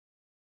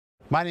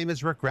My name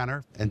is Rick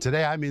Renner, and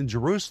today I'm in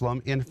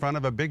Jerusalem in front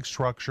of a big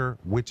structure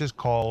which is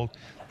called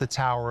the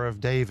Tower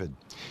of David.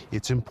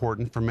 It's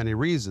important for many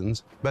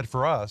reasons, but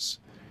for us,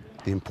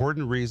 the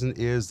important reason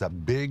is the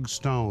big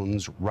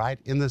stones right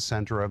in the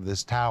center of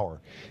this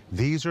tower.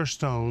 These are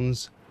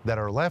stones that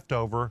are left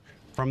over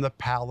from the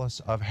palace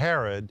of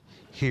Herod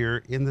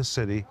here in the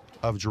city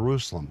of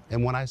Jerusalem.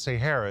 And when I say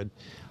Herod,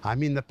 I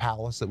mean the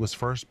palace that was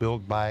first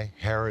built by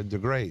Herod the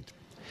Great.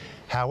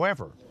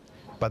 However,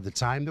 by the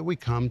time that we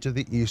come to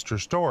the Easter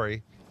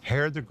story,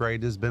 Herod the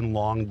Great has been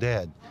long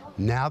dead.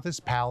 Now this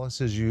palace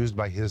is used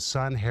by his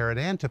son Herod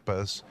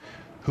Antipas,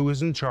 who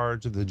is in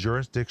charge of the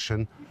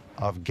jurisdiction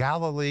of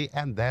Galilee,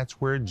 and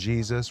that's where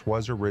Jesus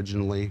was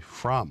originally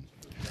from.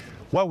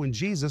 Well, when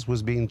Jesus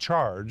was being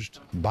charged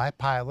by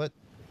Pilate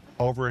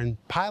over in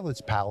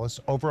Pilate's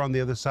palace, over on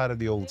the other side of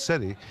the old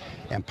city,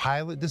 and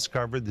Pilate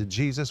discovered that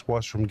Jesus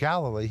was from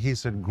Galilee, he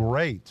said,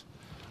 "Great,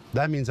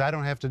 that means I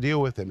don't have to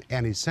deal with him."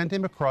 And he sent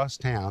him across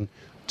town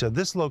to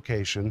this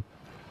location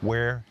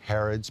where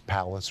Herod's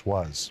palace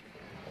was.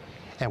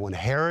 And when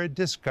Herod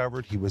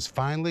discovered he was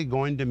finally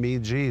going to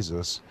meet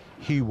Jesus,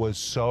 he was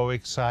so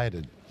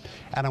excited.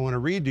 And I want to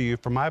read to you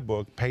from my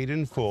book, Paid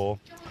in Full,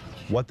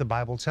 what the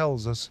Bible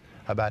tells us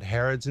about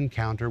Herod's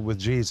encounter with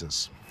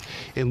Jesus.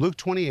 In Luke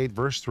 28,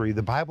 verse 3,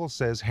 the Bible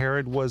says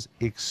Herod was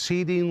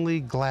exceedingly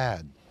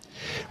glad,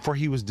 for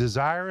he was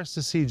desirous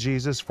to see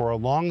Jesus for a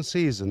long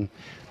season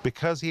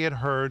because he had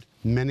heard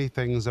many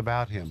things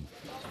about him.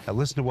 Now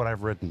listen to what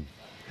I've written.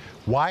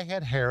 Why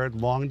had Herod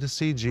longed to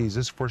see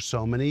Jesus for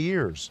so many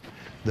years?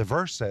 The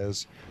verse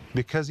says,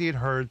 because he had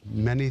heard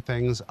many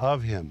things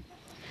of him.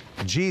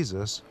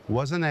 Jesus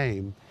was a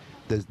name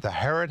that the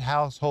Herod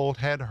household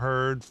had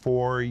heard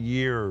for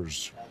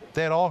years.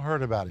 They had all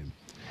heard about him.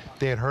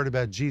 They had heard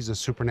about Jesus'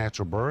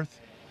 supernatural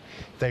birth.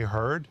 They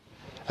heard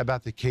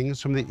about the kings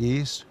from the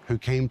east who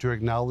came to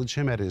acknowledge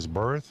him at his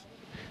birth.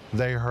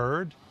 They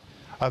heard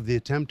of the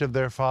attempt of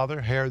their father,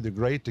 Herod the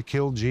Great, to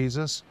kill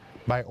Jesus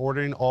by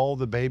ordering all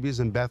the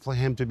babies in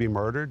Bethlehem to be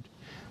murdered.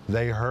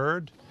 They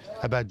heard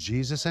about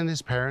Jesus and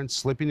his parents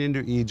slipping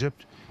into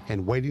Egypt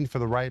and waiting for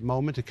the right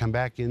moment to come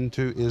back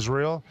into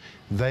Israel.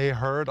 They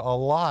heard a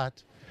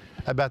lot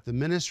about the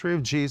ministry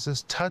of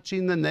Jesus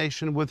touching the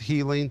nation with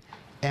healing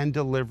and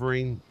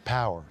delivering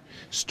power.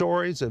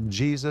 Stories of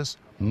Jesus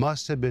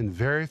must have been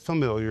very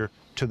familiar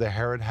to the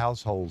Herod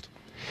household.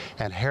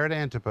 And Herod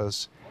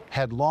Antipas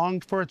had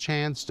longed for a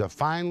chance to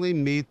finally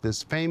meet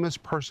this famous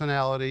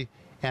personality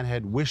and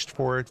had wished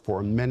for it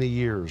for many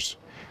years.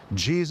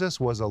 Jesus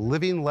was a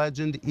living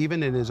legend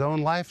even in his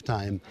own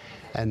lifetime,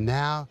 and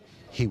now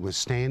he was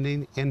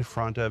standing in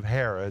front of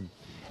Herod,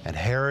 and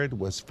Herod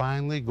was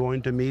finally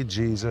going to meet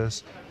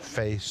Jesus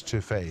face to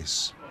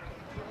face.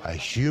 A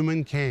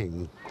human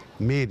king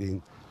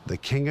meeting the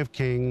King of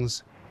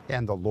Kings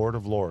and the Lord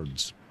of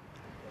Lords.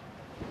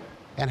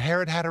 And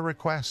Herod had a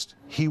request.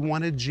 He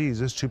wanted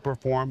Jesus to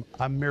perform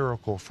a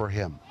miracle for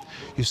him.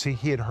 You see,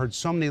 he had heard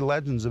so many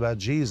legends about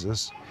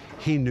Jesus.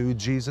 He knew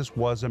Jesus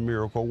was a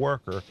miracle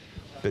worker,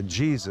 but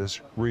Jesus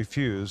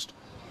refused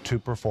to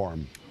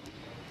perform.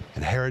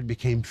 And Herod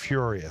became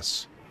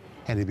furious,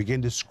 and he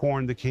began to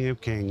scorn the King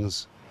of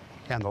Kings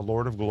and the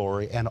Lord of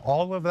Glory. And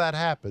all of that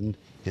happened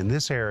in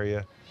this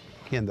area,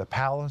 in the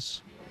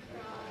palace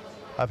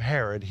of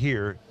Herod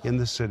here in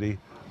the city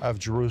of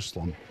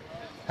Jerusalem.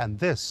 And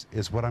this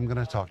is what I'm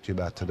going to talk to you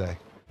about today.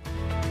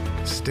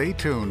 Stay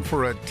tuned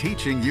for a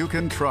teaching you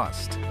can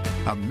trust,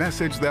 a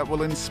message that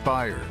will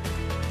inspire,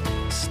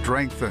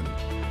 strengthen,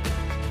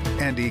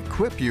 and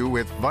equip you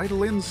with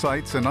vital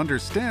insights and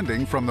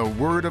understanding from the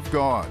Word of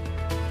God.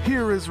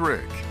 Here is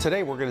Rick.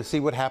 Today we're going to see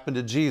what happened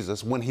to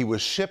Jesus when he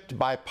was shipped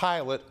by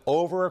Pilate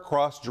over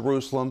across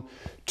Jerusalem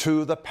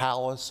to the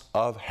palace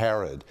of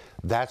Herod.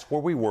 That's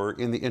where we were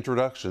in the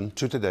introduction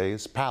to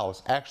today's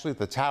palace. Actually,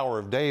 the Tower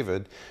of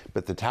David,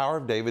 but the Tower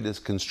of David is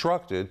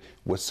constructed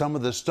with some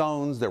of the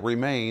stones that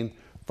remain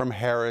from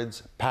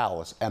Herod's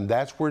palace. And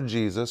that's where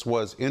Jesus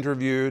was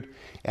interviewed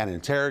and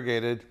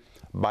interrogated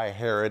by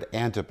Herod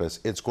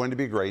Antipas. It's going to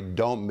be great.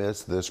 Don't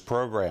miss this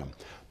program.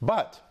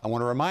 But I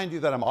want to remind you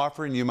that I'm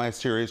offering you my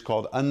series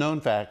called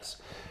Unknown Facts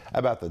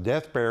about the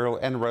death, burial,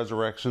 and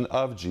resurrection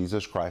of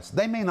Jesus Christ.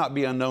 They may not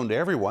be unknown to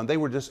everyone. They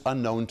were just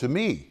unknown to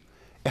me.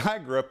 And I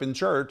grew up in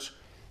church,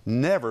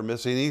 never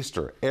missing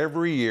Easter.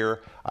 Every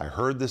year, I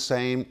heard the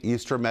same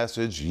Easter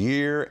message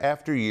year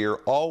after year,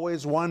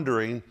 always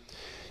wondering,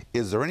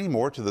 is there any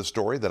more to the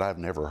story that I've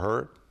never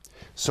heard?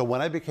 So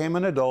when I became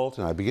an adult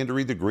and I began to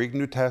read the Greek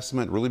New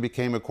Testament, really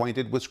became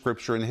acquainted with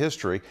Scripture and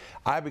history,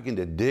 I began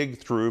to dig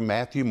through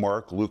Matthew,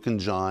 Mark, Luke, and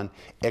John,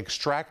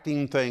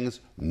 extracting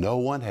things no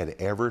one had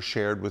ever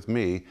shared with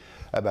me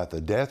about the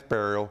death,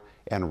 burial,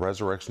 and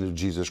resurrection of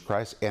Jesus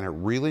Christ, and it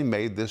really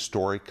made this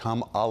story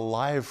come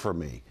alive for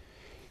me.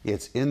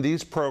 It's in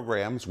these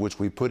programs, which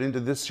we put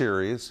into this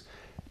series,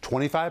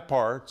 25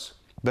 parts,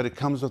 but it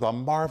comes with a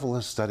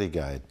marvelous study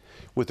guide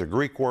with the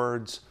Greek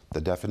words,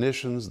 the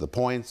definitions, the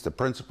points, the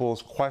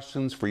principles,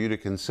 questions for you to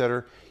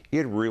consider.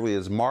 It really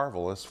is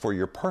marvelous for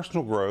your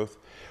personal growth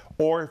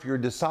Or if you're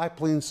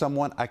discipling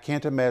someone, I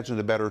can't imagine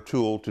a better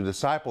tool to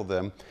disciple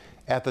them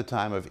at the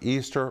time of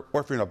Easter.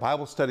 Or if you're in a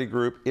Bible study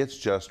group, it's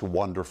just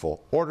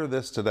wonderful. Order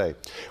this today.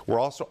 We're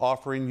also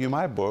offering you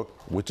my book,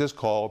 which is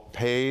called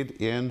Paid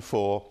in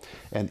Full,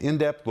 an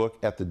in-depth look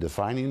at the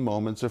defining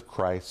moments of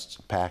Christ's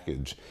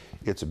package.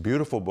 It's a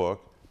beautiful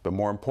book, but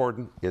more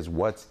important is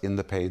what's in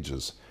the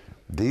pages.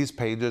 These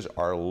pages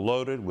are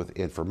loaded with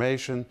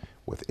information,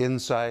 with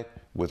insight,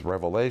 with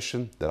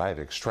revelation that I've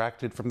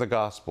extracted from the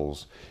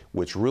Gospels,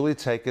 which really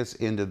take us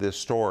into this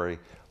story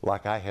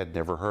like I had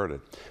never heard it.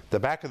 The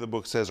back of the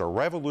book says, a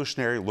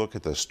revolutionary look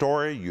at the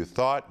story you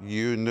thought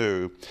you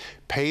knew.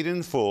 Paid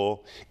in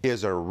Full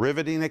is a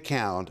riveting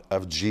account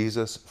of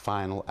Jesus'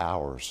 final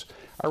hours.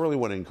 I really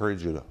want to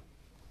encourage you to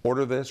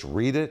order this,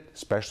 read it,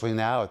 especially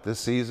now at this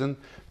season,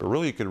 but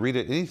really you could read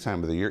it any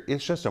time of the year.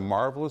 It's just a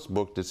marvelous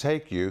book to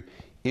take you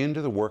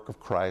into the work of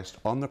Christ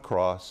on the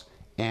cross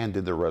and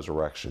in the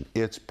resurrection.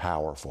 It's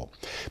powerful.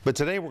 But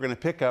today we're going to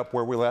pick up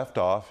where we left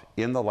off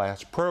in the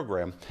last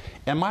program.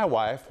 And my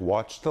wife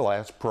watched the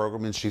last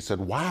program and she said,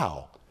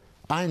 wow,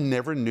 I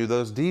never knew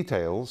those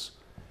details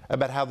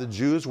about how the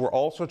Jews were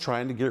also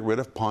trying to get rid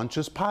of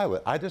Pontius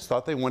Pilate. I just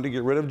thought they wanted to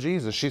get rid of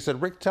Jesus. She said,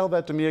 Rick, tell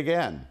that to me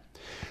again.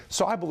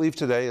 So I believe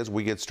today as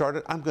we get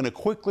started, I'm going to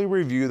quickly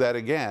review that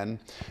again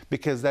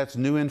because that's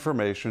new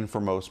information for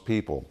most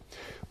people.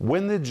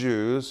 When the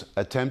Jews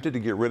attempted to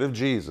get rid of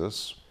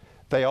Jesus,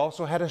 they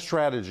also had a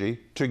strategy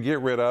to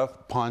get rid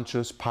of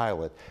Pontius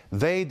Pilate.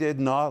 They did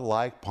not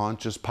like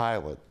Pontius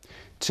Pilate.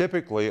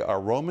 Typically, a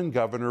Roman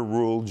governor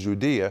ruled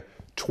Judea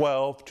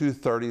 12 to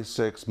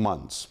 36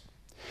 months.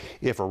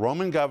 If a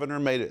Roman governor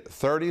made it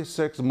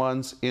 36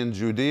 months in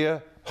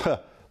Judea,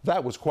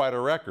 that was quite a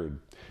record,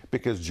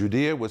 because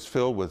Judea was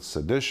filled with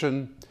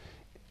sedition,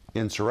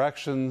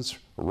 insurrections,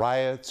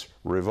 riots,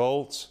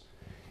 revolts,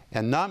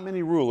 and not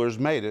many rulers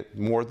made it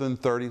more than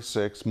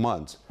 36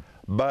 months.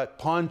 But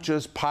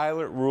Pontius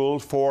Pilate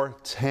ruled for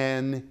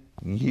 10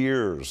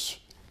 years.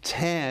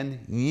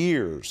 10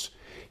 years.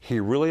 He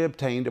really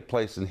obtained a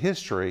place in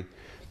history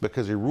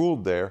because he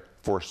ruled there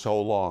for so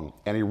long.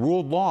 And he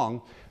ruled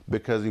long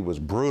because he was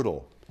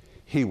brutal.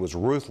 He was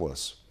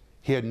ruthless.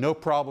 He had no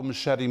problem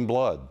shedding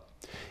blood.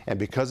 And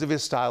because of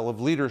his style of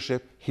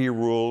leadership, he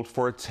ruled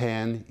for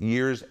 10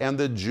 years, and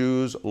the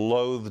Jews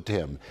loathed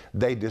him.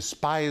 They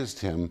despised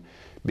him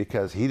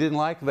because he didn't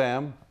like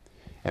them,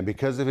 and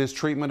because of his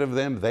treatment of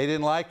them, they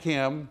didn't like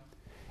him,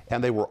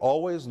 and they were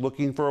always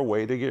looking for a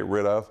way to get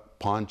rid of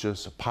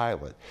Pontius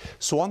Pilate.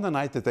 So on the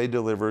night that they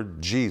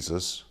delivered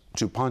Jesus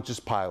to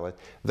Pontius Pilate,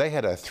 they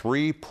had a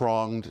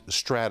three-pronged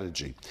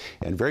strategy.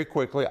 And very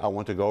quickly, I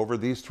want to go over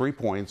these 3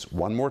 points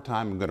one more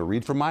time. I'm going to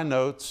read from my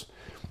notes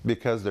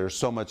because there's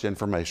so much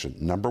information.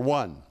 Number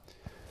one,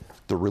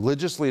 the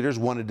religious leaders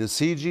wanted to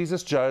see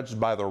Jesus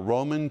judged by the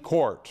Roman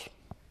court.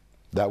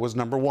 That was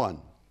number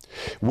one,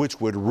 which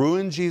would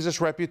ruin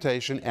Jesus'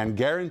 reputation and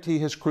guarantee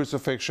his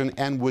crucifixion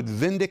and would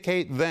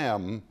vindicate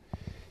them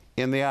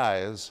in the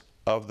eyes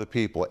of the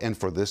people. And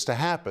for this to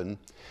happen,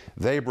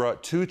 they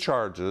brought 2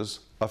 charges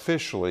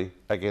officially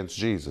against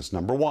Jesus.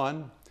 Number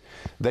one,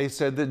 they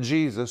said that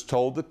Jesus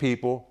told the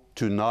people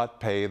to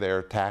not pay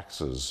their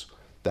taxes.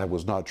 That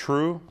was not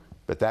true,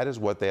 but that is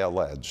what they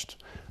alleged.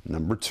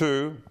 Number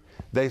two,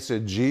 they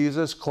said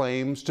Jesus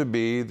claims to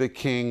be the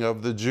King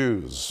of the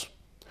Jews.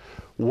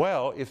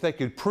 Well, if they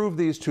could prove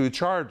these 2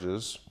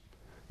 charges,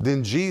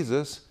 then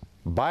Jesus,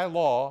 by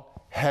law,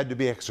 had to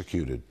be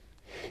executed.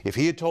 If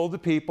he had told the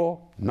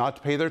people not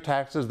to pay their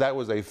taxes, that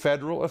was a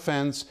federal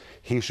offense.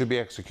 He should be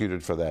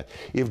executed for that.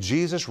 If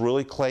Jesus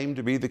really claimed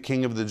to be the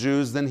King of the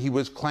Jews, then he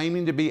was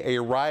claiming to be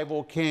a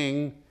rival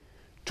king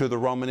to the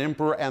Roman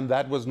emperor, and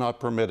that was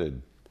not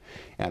permitted.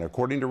 And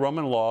according to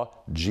Roman law,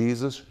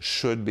 Jesus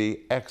should be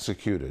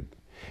executed.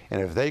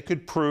 And if they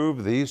could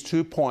prove these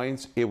 2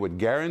 points, it would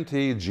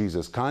guarantee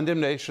Jesus'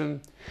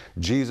 condemnation,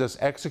 Jesus'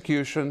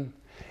 execution,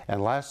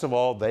 and last of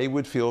all, they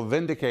would feel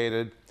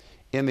vindicated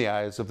in the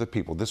eyes of the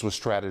people. This was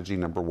strategy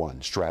number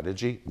one.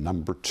 Strategy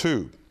number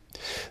two,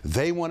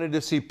 they wanted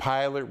to see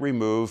Pilate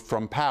removed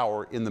from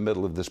power in the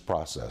middle of this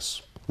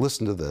process.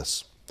 Listen to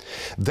this.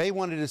 They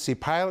wanted to see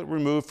Pilate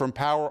removed from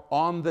power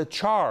on the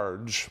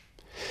charge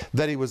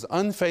that he was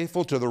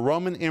unfaithful to the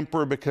Roman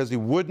emperor because he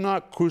would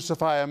not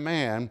crucify a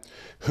man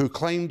who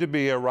claimed to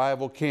be a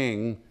rival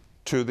king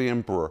to the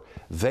emperor.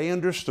 They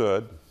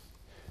understood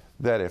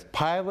that if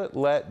Pilate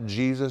let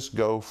Jesus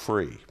go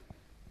free,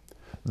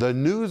 the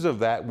news of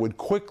that would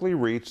quickly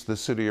reach the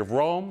city of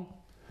Rome.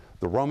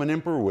 The Roman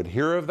emperor would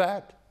hear of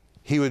that.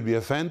 He would be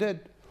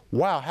offended.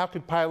 Wow, how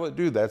could Pilate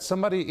do that?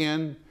 Somebody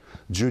in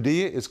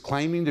Judea is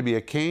claiming to be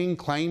a king,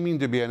 claiming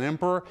to be an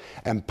emperor,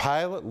 and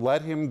Pilate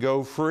let him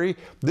go free.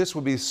 This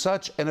would be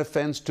such an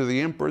offense to the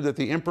emperor that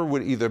the emperor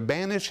would either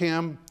banish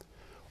him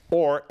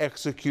or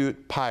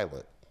execute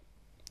Pilate.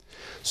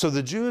 So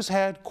the Jews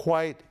had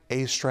quite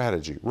a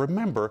strategy.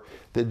 Remember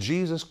that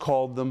Jesus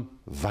called them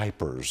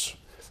vipers.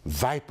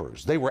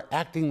 Vipers. They were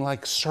acting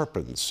like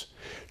serpents,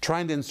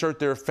 trying to insert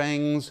their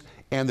fangs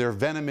and their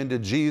venom into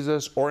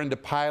Jesus or into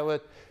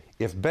Pilate.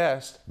 If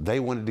best,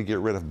 they wanted to get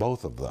rid of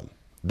both of them.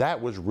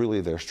 That was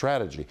really their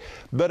strategy.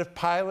 But if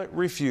Pilate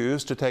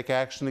refused to take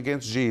action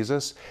against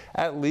Jesus,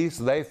 at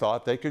least they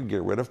thought they could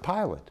get rid of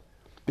Pilate,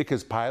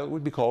 because Pilate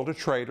would be called a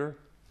traitor,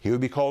 he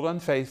would be called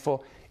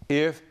unfaithful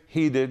if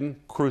he didn't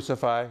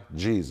crucify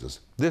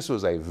Jesus. This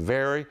was a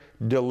very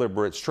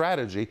deliberate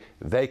strategy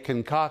they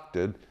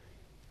concocted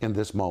in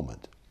this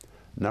moment.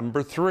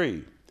 Number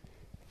three,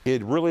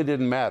 it really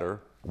didn't matter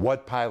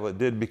what Pilate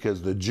did,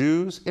 because the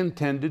Jews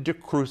intended to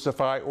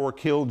crucify or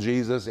kill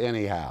Jesus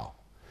anyhow.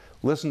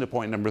 Listen to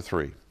point number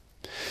three.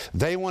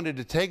 They wanted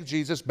to take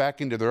Jesus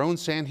back into their own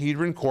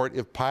Sanhedrin court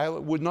if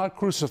Pilate would not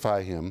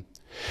crucify him,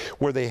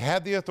 where they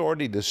had the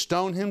authority to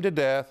stone him to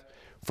death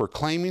for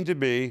claiming to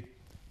be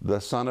the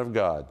Son of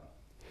God.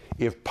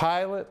 If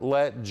Pilate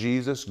let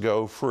Jesus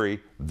go free,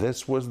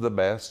 this was the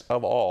best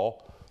of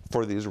all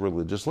for these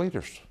religious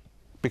leaders,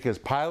 because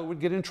Pilate would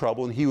get in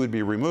trouble and he would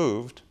be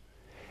removed,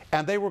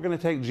 and they were going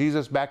to take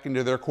Jesus back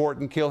into their court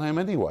and kill him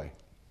anyway.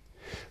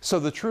 So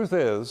the truth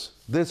is,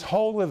 this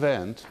whole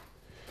event,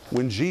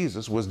 when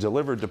Jesus was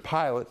delivered to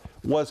Pilate,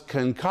 was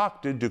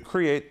concocted to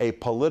create a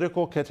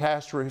political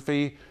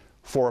catastrophe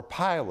for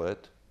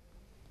Pilate,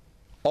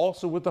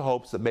 also with the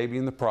hopes that maybe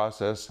in the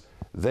process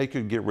they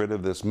could get rid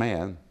of this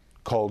man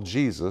called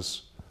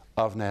Jesus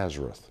of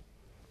Nazareth.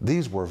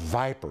 These were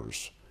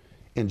vipers,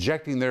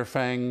 injecting their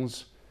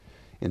fangs,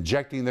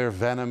 injecting their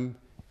venom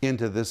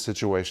into this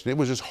situation. It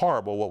was just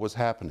horrible what was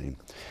happening.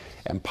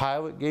 And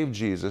Pilate gave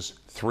Jesus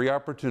 3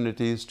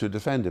 opportunities to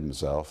defend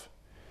himself,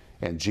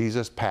 and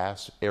Jesus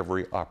passed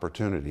every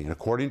opportunity. And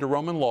according to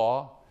Roman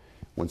law,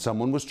 when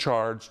someone was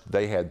charged,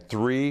 they had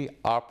 3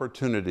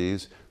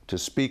 opportunities to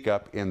speak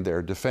up in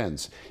their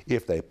defense.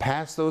 If they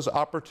passed those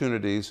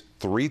opportunities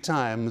 3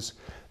 times,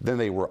 then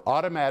they were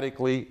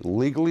automatically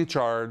legally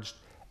charged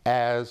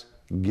as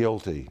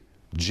guilty.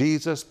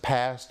 Jesus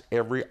passed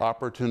every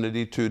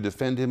opportunity to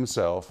defend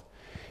himself.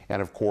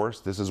 And of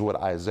course, this is what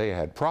Isaiah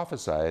had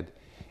prophesied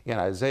in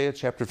Isaiah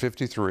chapter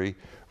 53,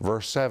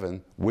 verse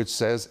 7, which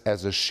says,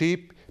 "As a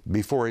sheep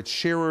before its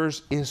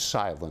shearers is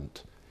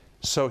silent,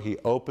 so he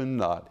opened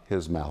not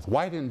his mouth."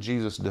 Why didn't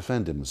Jesus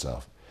defend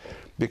himself?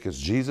 Because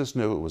Jesus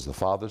knew it was the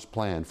Father's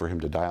plan for him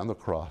to die on the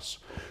cross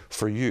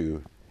for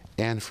you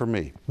and for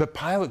me. But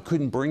Pilate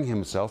couldn't bring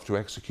himself to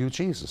execute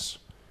Jesus.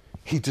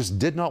 He just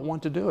did not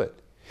want to do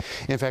it.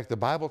 In fact, the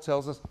Bible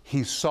tells us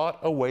he sought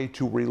a way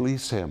to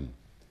release him.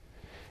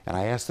 And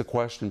I asked the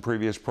question in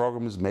previous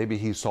programs, maybe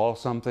he saw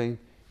something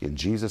in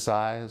Jesus'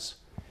 eyes.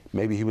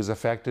 Maybe he was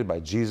affected by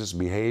Jesus'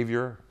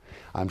 behavior.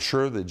 I'm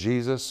sure that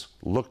Jesus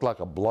looked like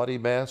a bloody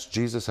mess.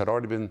 Jesus had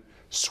already been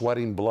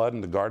sweating blood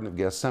in the Garden of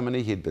Gethsemane.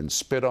 He had been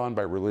spit on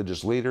by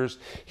religious leaders.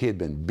 He had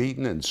been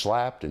beaten and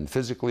slapped and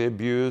physically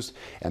abused.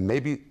 And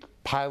maybe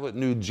Pilate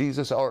knew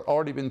Jesus had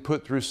already been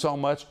put through so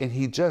much, and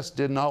he just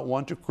did not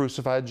want to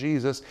crucify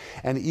Jesus,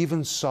 and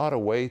even sought a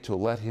way to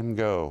let him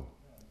go.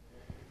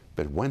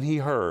 But when he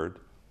heard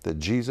that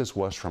Jesus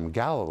was from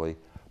Galilee,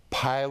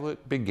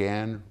 Pilate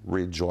began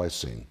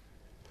rejoicing,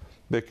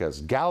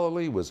 because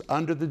Galilee was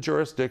under the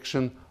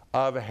jurisdiction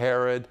of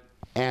Herod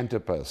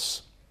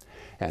Antipas.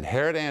 And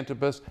Herod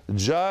Antipas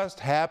just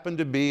happened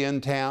to be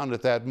in town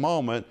at that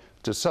moment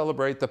to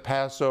celebrate the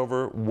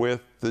Passover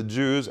with the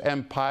Jews,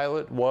 and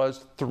Pilate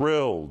was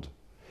thrilled.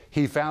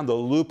 He found the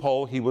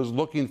loophole he was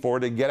looking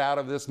for to get out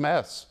of this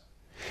mess.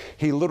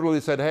 He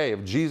literally said, hey,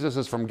 if Jesus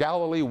is from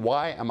Galilee,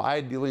 why am I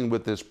dealing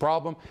with this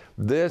problem?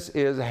 This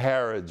is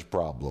Herod's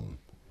problem.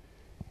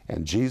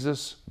 And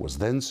Jesus was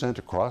then sent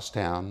across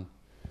town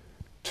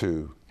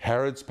to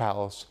Herod's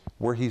palace,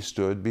 where he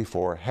stood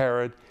before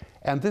Herod.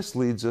 And this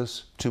leads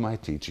us to my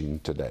teaching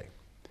today.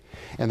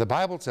 And the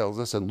Bible tells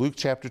us in Luke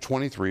chapter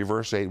 23,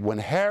 verse 8, when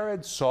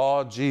Herod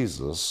saw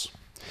Jesus,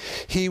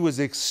 he was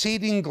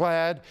exceeding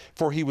glad,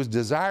 for he was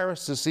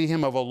desirous to see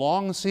him of a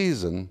long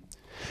season,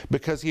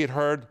 because he had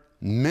heard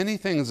many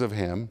things of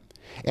him,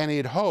 and he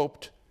had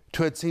hoped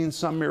to have seen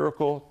some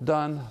miracle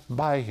done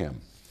by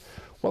him.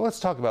 Well, let's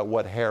talk about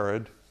what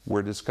Herod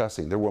we're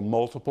discussing. There were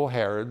multiple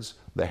Herods.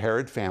 The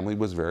Herod family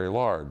was very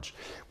large.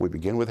 We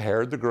begin with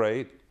Herod the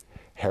Great.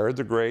 Herod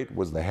the Great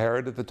was the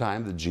Herod at the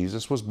time that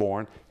Jesus was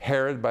born.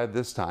 Herod by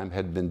this time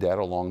had been dead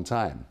a long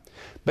time.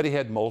 But he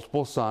had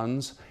multiple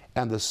sons,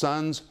 and the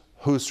sons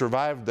who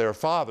survived their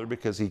father,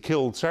 because he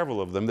killed several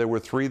of them, there were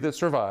 3 that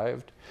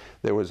survived.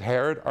 There was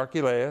Herod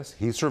Archelaus,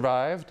 he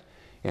survived,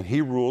 and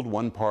he ruled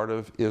one part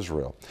of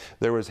Israel.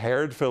 There was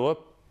Herod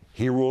Philip,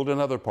 he ruled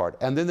another part.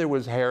 And then there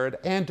was Herod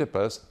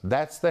Antipas,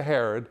 that's the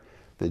Herod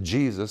that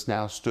Jesus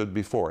now stood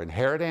before. And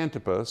Herod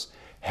Antipas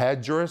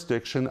had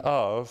jurisdiction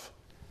of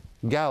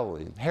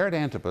Galilee. Herod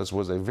Antipas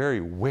was a very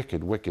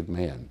wicked, wicked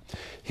man.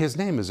 His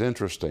name is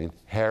interesting,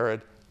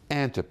 Herod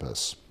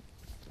Antipas.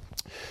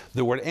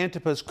 The word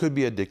Antipas could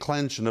be a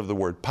declension of the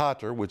word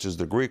pater, which is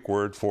the Greek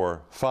word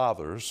for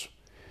fathers.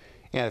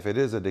 And if it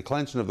is a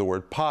declension of the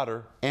word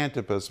pater,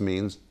 Antipas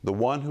means the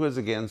one who is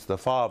against the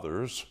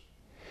fathers.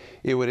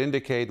 It would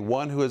indicate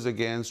one who is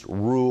against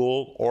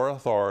rule or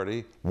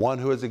authority, one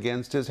who is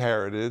against his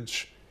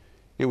heritage.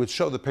 It would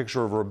show the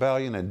picture of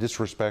rebellion and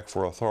disrespect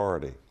for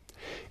authority.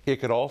 It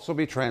could also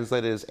be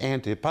translated as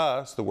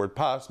Antipas. The word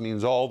pas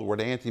means all. The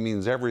word anti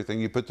means everything.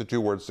 You put the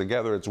two words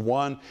together, it's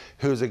one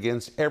who's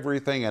against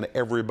everything and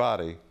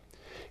everybody.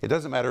 It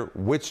doesn't matter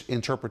which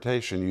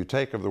interpretation you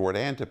take of the word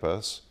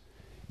Antipas,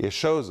 it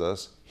shows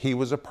us he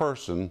was a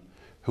person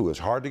who was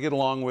hard to get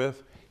along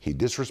with. He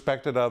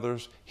disrespected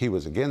others. He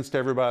was against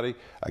everybody,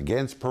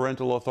 against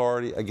parental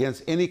authority,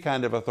 against any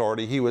kind of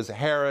authority. He was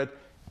Herod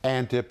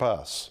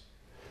Antipas.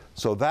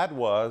 So that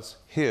was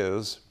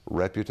his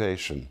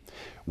reputation,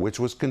 which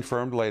was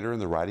confirmed later in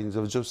the writings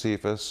of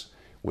Josephus,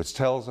 which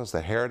tells us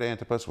that Herod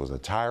Antipas was a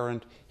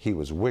tyrant. He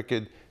was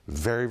wicked,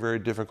 very, very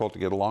difficult to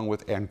get along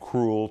with, and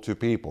cruel to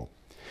people.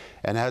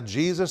 And now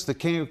Jesus, the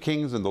King of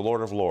Kings and the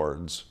Lord of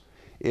Lords,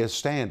 is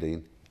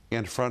standing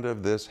in front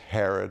of this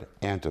Herod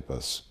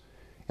Antipas.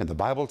 And the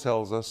Bible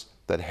tells us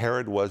that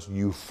Herod was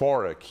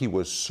euphoric. He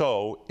was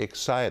so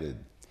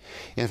excited.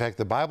 In fact,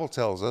 the Bible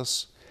tells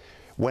us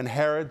when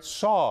Herod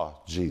saw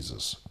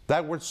Jesus,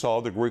 that word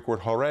saw, the Greek word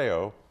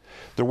horeo,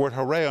 the word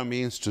horeo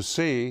means to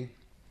see,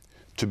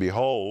 to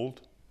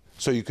behold.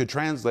 So you could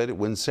translate it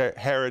when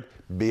Herod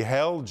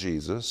beheld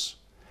Jesus.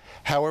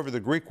 However, the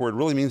Greek word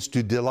really means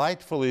to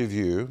delightfully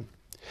view.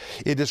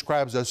 It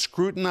describes a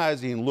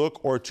scrutinizing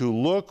look or to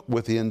look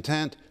with the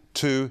intent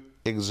to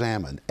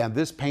examine. And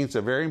this paints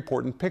a very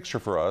important picture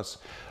for us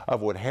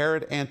of what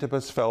Herod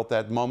Antipas felt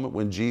that moment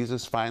when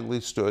Jesus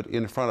finally stood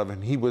in front of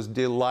him. He was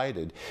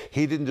delighted.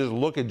 He didn't just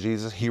look at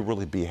Jesus, he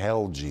really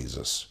beheld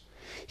Jesus.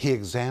 He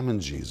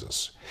examined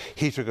Jesus.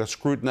 He took a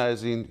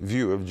scrutinizing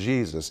view of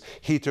Jesus.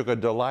 He took a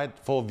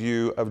delightful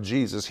view of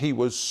Jesus. He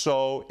was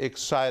so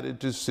excited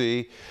to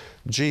see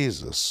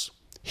Jesus.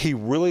 He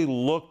really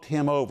looked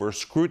him over,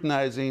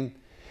 scrutinizing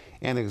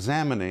and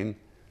examining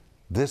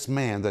this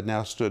man that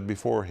now stood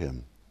before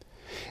him.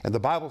 And the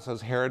Bible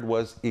says Herod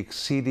was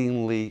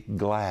exceedingly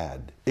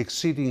glad.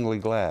 Exceedingly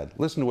glad.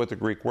 Listen to what the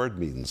Greek word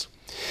means.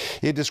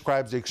 It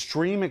describes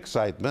extreme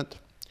excitement,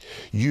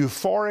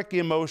 euphoric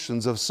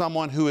emotions of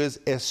someone who is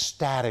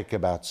ecstatic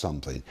about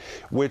something,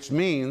 which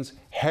means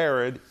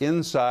Herod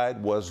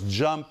inside was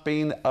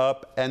jumping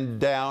up and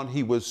down.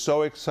 He was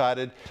so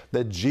excited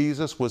that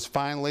Jesus was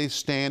finally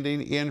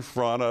standing in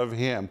front of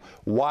him.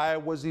 Why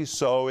was he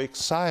so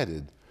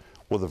excited?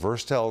 Well, the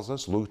verse tells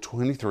us, Luke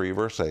 23,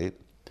 verse 8,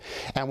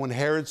 and when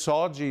Herod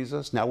saw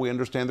Jesus, now we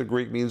understand the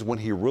Greek means when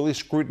he really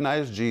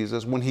scrutinized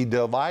Jesus, when he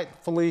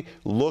delightfully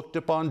looked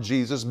upon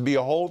Jesus,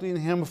 beholding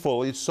him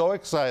fully, so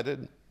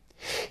excited,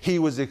 he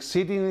was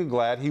exceedingly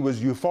glad, he was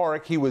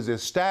euphoric, he was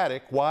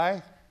ecstatic.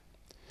 Why?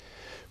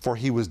 For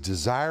he was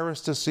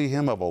desirous to see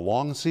him of a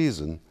long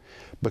season,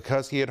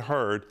 because he had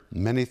heard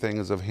many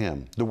things of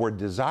him. The word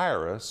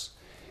desirous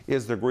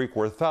is the Greek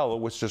word thalo,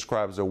 which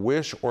describes a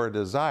wish or a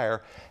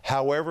desire.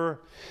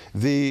 However,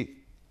 the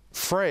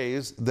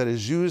phrase that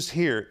is used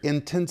here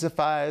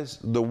intensifies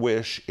the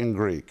wish in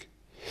Greek.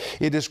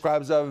 It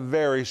describes a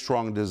very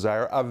strong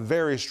desire, a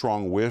very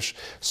strong wish.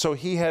 So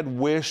he had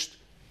wished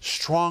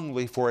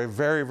strongly for a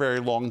very, very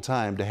long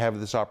time to have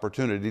this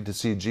opportunity to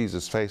see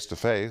Jesus face to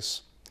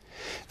face.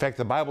 In fact,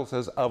 the Bible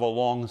says of a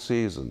long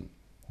season.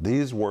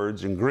 These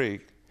words in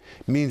Greek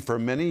mean for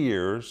many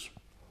years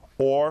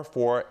or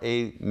for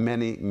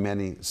many,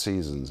 many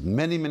seasons.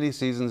 Many, many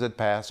seasons had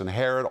passed, and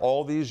Herod,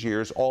 all these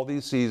years, all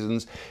these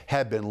seasons,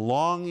 had been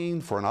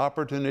longing for an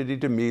opportunity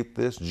to meet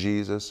this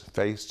Jesus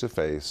face to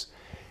face.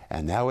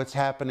 And now it's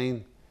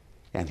happening,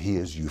 and he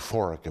is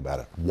euphoric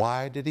about it.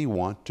 Why did he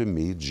want to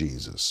meet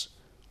Jesus?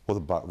 Well,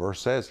 the verse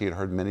says he had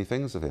heard many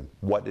things of him.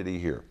 What did he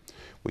hear?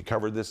 We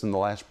covered this in the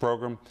last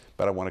program,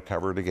 but I want to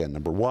cover it again.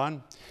 Number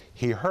one,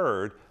 he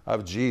heard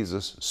of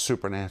Jesus'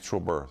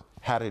 supernatural birth.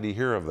 How did he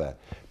hear of that?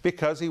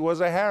 Because he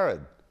was a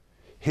Herod.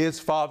 His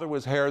father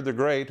was Herod the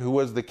Great, who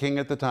was the king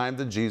at the time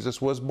that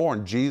Jesus was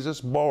born.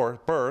 Jesus'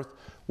 birth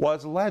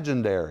was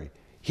legendary.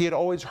 He had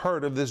always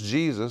heard of this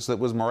Jesus that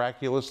was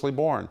miraculously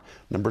born.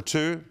 Number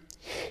two,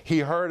 he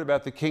heard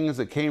about the kings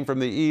that came from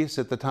the east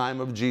at the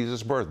time of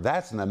Jesus' birth.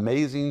 That's an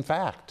amazing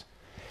fact.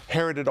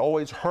 Herod had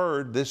always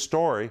heard this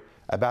story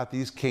about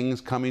these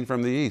kings coming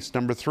from the east.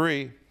 Number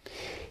three,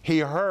 he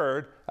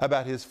heard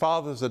about his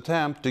father's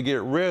attempt to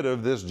get rid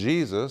of this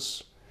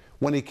Jesus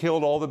when he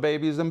killed all the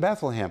babies in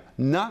Bethlehem.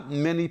 Not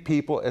many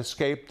people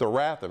escaped the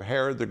wrath of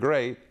Herod the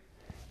Great.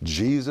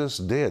 Jesus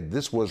did.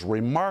 This was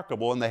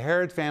remarkable, and the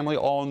Herod family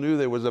all knew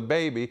there was a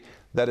baby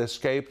that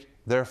escaped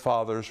their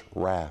father's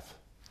wrath.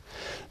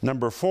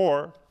 Number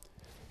four,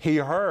 he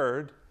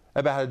heard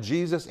about how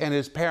Jesus and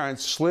his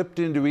parents slipped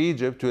into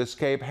Egypt to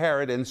escape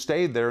Herod and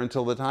stayed there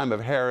until the time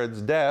of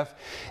Herod's death.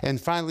 And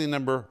finally,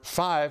 number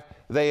five,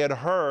 they had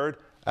heard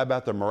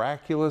about the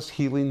miraculous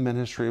healing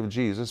ministry of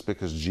Jesus,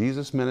 because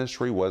Jesus'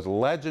 ministry was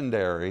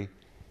legendary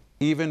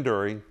even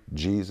during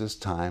Jesus'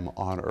 time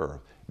on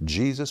earth.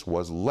 Jesus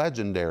was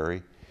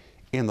legendary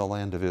in the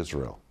land of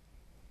Israel.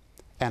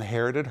 And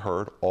Herod had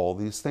heard all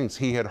these things.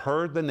 He had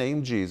heard the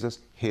name Jesus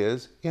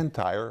his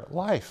entire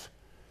life.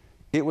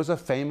 It was a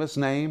famous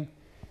name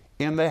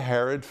in the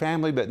Herod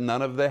family, but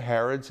none of the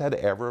Herods had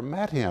ever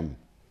met him.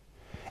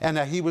 And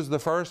now he was the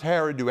first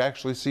Herod to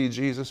actually see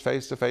Jesus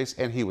face to face,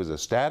 and he was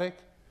ecstatic.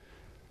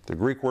 The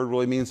Greek word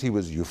really means he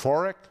was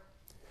euphoric.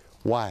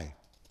 Why?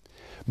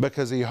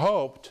 Because he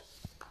hoped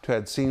to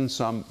have seen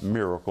some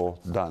miracle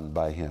done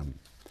by him.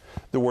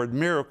 The word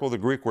miracle, the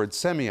Greek word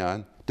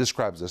semeion,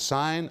 describes a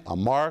sign, a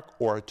mark,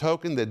 or a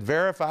token that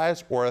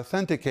verifies or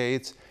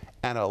authenticates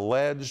an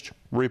alleged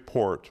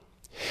report.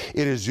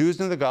 It is used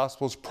in the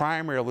Gospels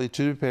primarily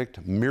to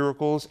depict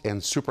miracles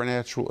and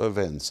supernatural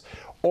events.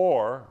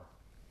 Or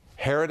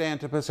Herod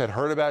Antipas had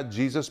heard about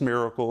Jesus'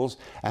 miracles,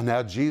 and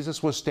now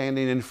Jesus was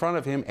standing in front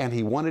of him, and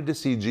he wanted to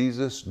see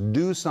Jesus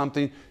do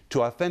something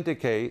to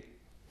authenticate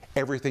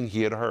everything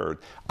he had heard.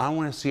 I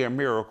want to see a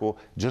miracle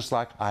just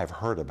like I've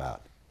heard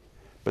about.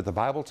 But the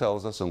Bible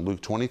tells us in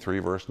Luke 23,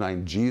 verse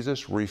 9,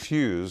 Jesus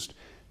refused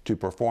to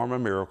perform a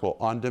miracle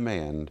on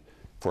demand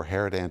for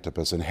Herod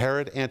Antipas. And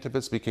Herod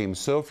Antipas became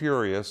so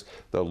furious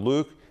that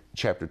Luke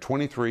chapter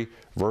 23,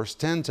 verse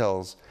 10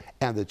 tells,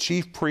 and the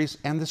chief priests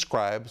and the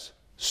scribes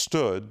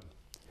stood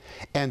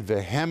and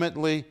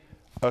vehemently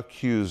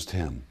accused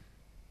him.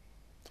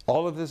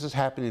 All of this is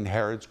happening in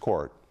Herod's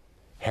court.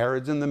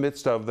 Herod's in the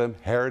midst of them.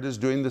 Herod is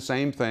doing the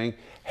same thing.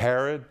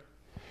 Herod,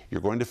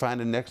 you're going to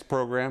find in next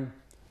program,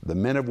 the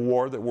men of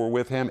war that were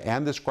with him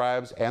and the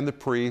scribes and the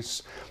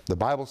priests, the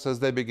Bible says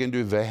they begin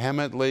to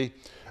vehemently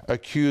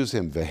accuse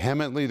him.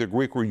 Vehemently, the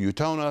Greek word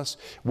eutonos,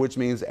 which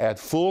means at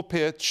full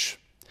pitch,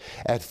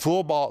 at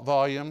full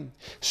volume,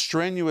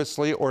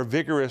 strenuously or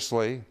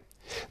vigorously.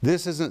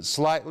 This isn't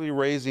slightly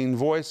raising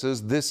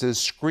voices. This is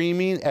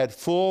screaming at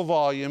full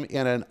volume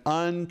in an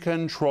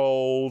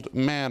uncontrolled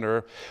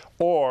manner.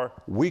 Or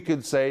we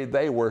could say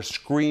they were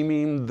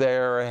screaming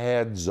their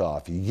heads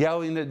off,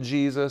 yelling at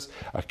Jesus,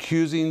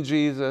 accusing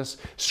Jesus,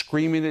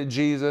 screaming at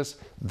Jesus.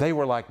 They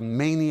were like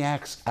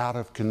maniacs out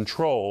of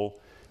control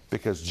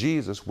because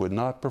Jesus would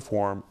not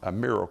perform a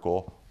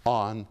miracle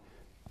on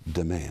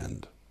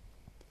demand.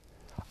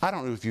 I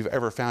don't know if you've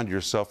ever found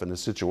yourself in a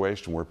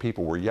situation where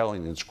people were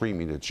yelling and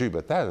screaming at you,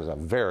 but that is a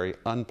very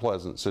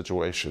unpleasant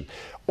situation.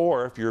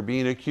 Or if you're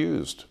being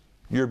accused.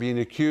 You're being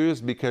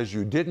accused because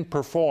you didn't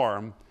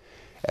perform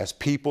as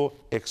people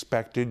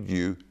expected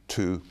you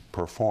to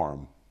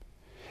perform.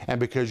 And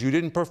because you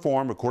didn't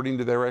perform according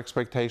to their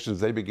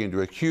expectations, they begin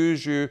to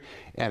accuse you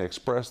and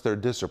express their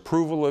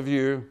disapproval of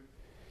you.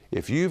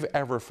 If you've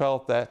ever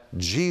felt that,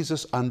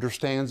 Jesus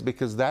understands,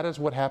 because that is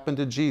what happened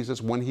to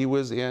Jesus when he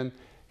was in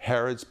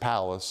Herod's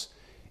palace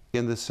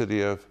in the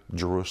city of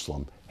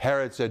Jerusalem.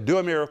 Herod said, do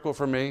a miracle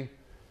for me.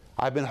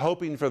 I've been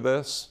hoping for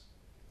this.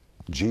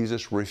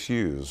 Jesus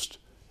refused,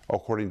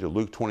 according to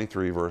Luke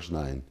 23, verse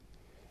 9.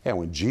 And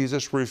when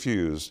Jesus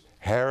refused,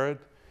 Herod,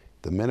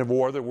 the men of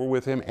war that were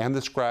with him, and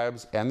the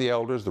scribes and the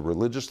elders, the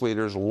religious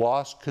leaders,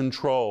 lost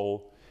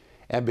control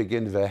and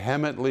began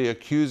vehemently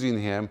accusing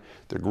him,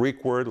 the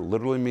Greek word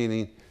literally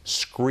meaning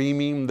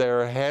screaming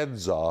their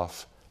heads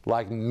off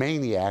like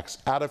maniacs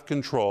out of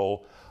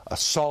control,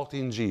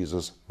 assaulting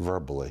Jesus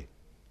verbally.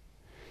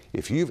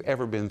 If you've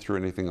ever been through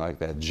anything like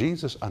that,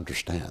 Jesus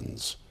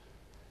understands.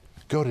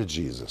 Go to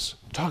Jesus.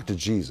 Talk to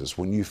Jesus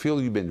when you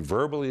feel you've been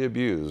verbally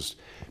abused,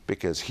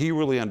 because he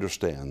really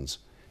understands,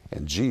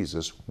 and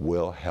Jesus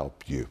will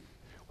help you.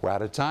 We're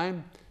out of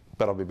time,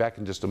 but I'll be back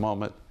in just a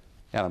moment,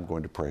 and I'm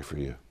going to pray for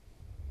you.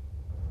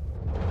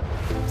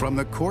 From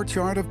the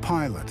courtyard of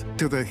Pilate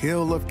to the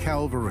hill of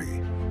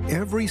Calvary,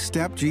 every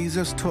step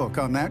Jesus took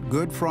on that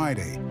Good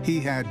Friday, he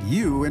had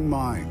you in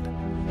mind.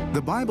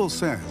 The Bible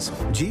says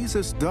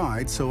Jesus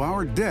died so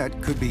our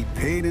debt could be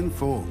paid in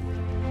full.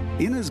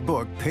 In his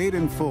book, Paid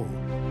in Full,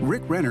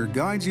 Rick Renner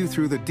guides you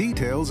through the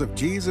details of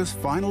Jesus'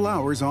 final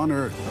hours on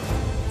earth.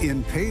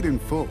 In Paid in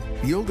Full,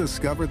 you'll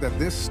discover that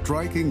this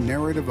striking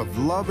narrative of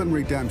love and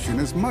redemption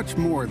is much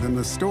more than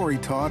the story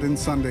taught in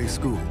Sunday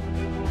school.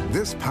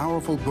 This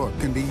powerful book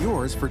can be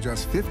yours for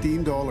just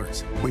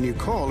 $15 when you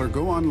call or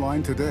go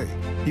online today.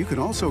 You can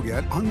also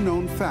get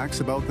unknown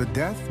facts about the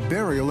death,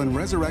 burial, and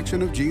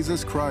resurrection of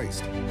Jesus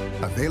Christ.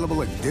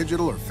 Available in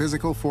digital or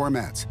physical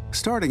formats,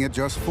 starting at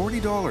just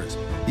 $40.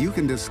 You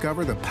can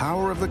discover the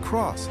power of the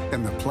cross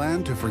and the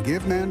plan to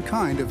forgive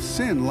mankind of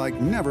sin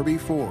like never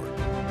before.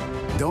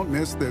 Don't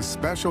miss this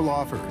special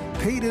offer,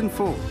 Paid in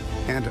Full,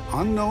 and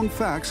unknown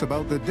facts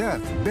about the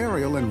death,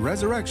 burial, and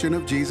resurrection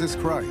of Jesus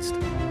Christ.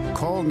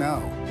 Call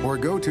now or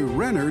go to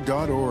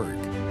Renner.org.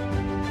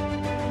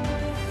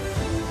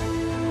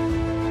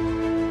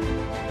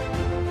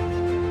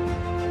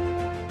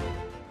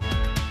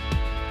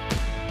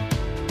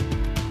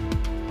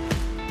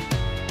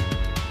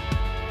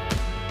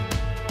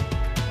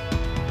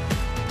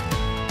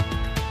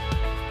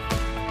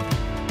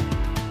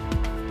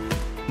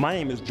 My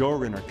name is Joe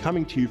Renner,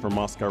 coming to you from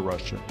Moscow,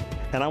 Russia,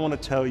 and I want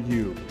to tell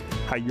you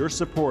how your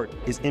support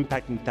is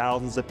impacting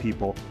thousands of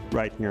people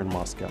right here in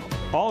Moscow.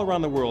 All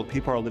around the world,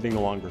 people are living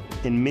longer,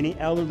 and many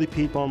elderly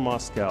people in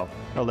Moscow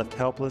are left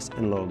helpless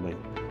and lonely.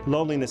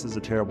 Loneliness is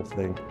a terrible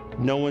thing.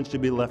 No one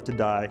should be left to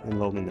die in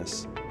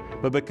loneliness.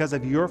 But because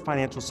of your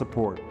financial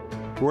support,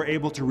 we're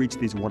able to reach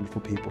these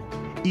wonderful people.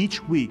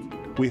 Each week,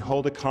 we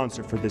hold a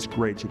concert for this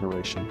great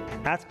generation.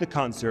 After the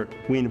concert,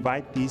 we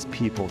invite these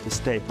people to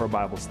stay for a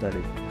Bible study,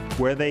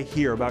 where they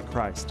hear about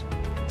Christ.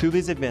 Through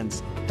these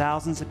events,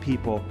 thousands of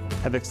people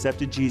have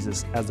accepted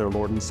Jesus as their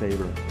Lord and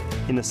Savior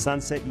in the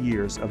sunset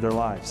years of their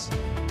lives.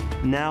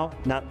 Now,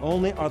 not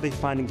only are they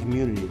finding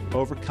community,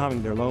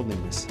 overcoming their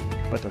loneliness,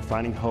 but they're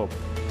finding hope.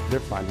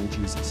 They're finding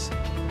Jesus.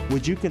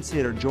 Would you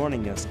consider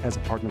joining us as a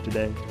partner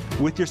today?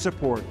 With your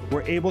support,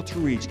 we're able to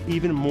reach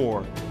even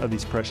more of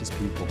these precious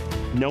people.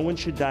 No one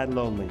should die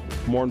lonely.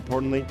 More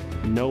importantly,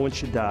 no one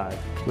should die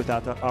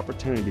without the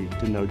opportunity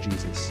to know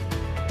Jesus.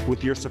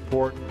 With your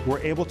support, we're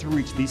able to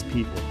reach these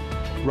people.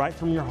 Right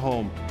from your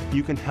home,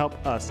 you can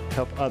help us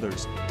help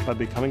others by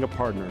becoming a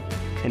partner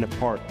and a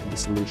part of the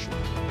solution.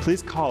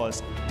 Please call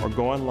us or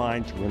go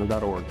online to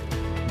Renner.org.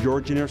 Your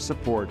generous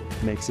support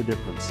makes a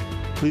difference.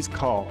 Please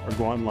call or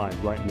go online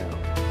right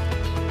now.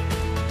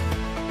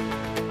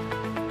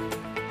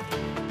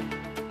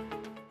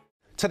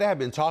 Today I've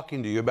been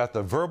talking to you about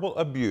the verbal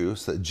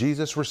abuse that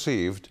Jesus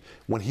received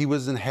when he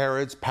was in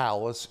Herod's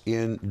palace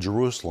in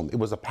Jerusalem. It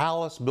was a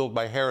palace built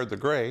by Herod the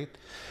Great,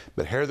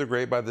 but Herod the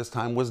Great by this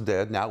time was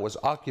dead. Now it was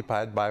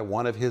occupied by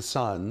one of his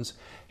sons,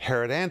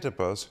 Herod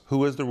Antipas, who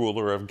was the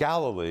ruler of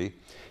Galilee.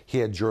 He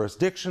had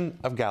jurisdiction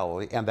of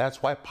Galilee, and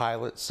that's why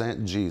Pilate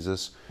sent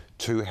Jesus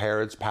to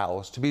Herod's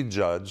palace to be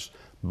judged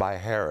by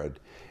Herod.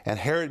 And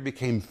Herod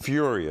became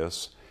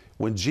furious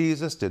when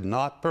Jesus did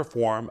not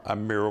perform a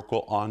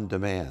miracle on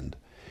demand.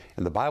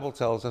 And the Bible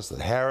tells us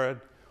that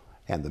Herod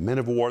and the men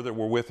of war that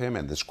were with him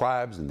and the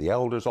scribes and the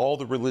elders, all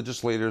the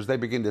religious leaders, they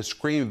began to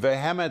scream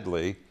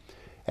vehemently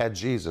at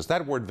Jesus.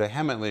 That word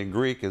vehemently in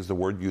Greek is the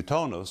word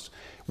eutonos,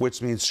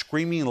 which means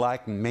screaming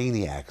like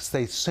maniacs.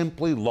 They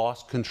simply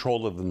lost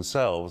control of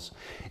themselves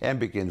and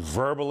began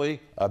verbally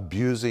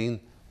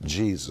abusing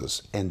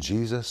Jesus. And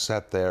Jesus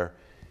sat there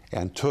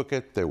and took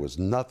it. There was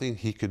nothing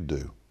he could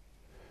do.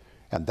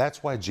 And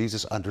that's why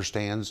Jesus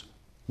understands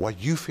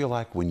what you feel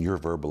like when you're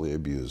verbally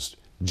abused.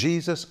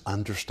 Jesus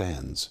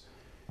understands.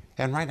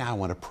 And right now I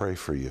want to pray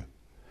for you.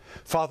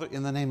 Father,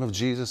 in the name of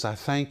Jesus, I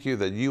thank you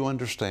that you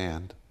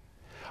understand.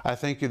 I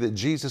thank you that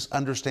Jesus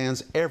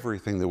understands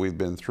everything that we've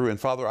been through. And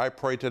Father, I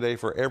pray today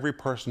for every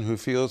person who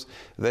feels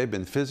they've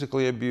been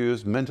physically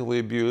abused, mentally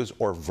abused,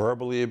 or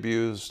verbally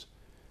abused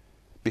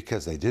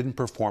because they didn't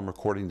perform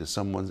according to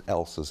someone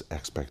else's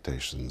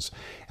expectations.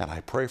 And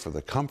I pray for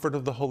the comfort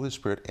of the Holy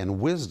Spirit and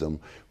wisdom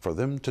for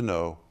them to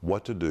know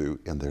what to do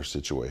in their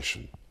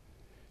situation.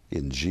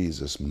 In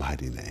Jesus'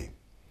 mighty name,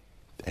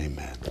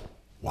 amen.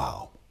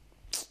 Wow,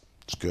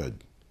 it's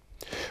good.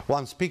 Well,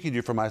 I'm speaking to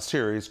you from my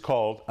series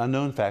called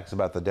Unknown Facts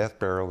About the Death,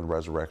 Burial, and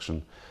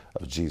Resurrection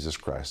of Jesus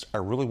Christ. I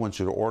really want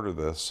you to order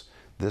this.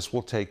 This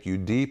will take you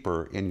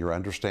deeper in your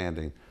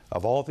understanding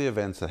of all the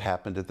events that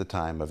happened at the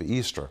time of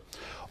Easter.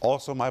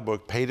 Also, my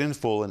book, Paid in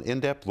Full, an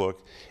in-depth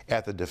look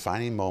at the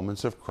defining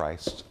moments of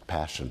Christ's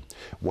Passion.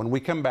 When we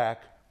come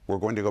back, we're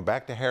going to go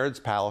back to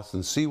Herod's palace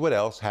and see what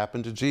else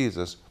happened to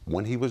Jesus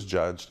when he was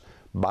judged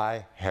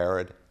by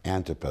Herod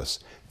Antipas.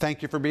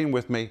 Thank you for being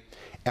with me.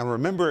 And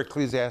remember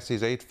Ecclesiastes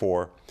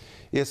 8:4,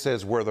 it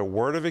says, where the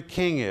word of a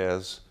king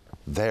is,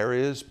 there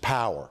is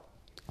power.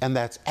 And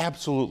that's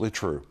absolutely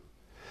true.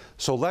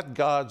 So let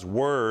God's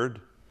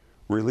word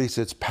release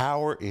its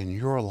power in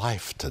your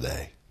life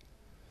today.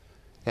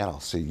 And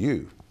I'll see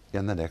you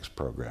in the next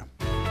program.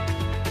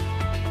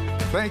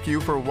 Thank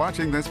you for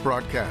watching this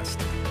broadcast.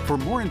 For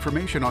more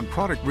information on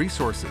product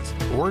resources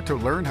or to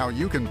learn how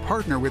you can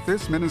partner with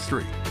this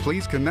ministry,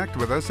 please connect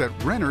with us at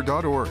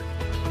Renner.org.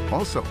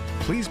 Also,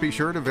 please be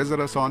sure to visit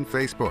us on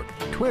Facebook,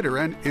 Twitter,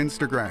 and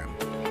Instagram.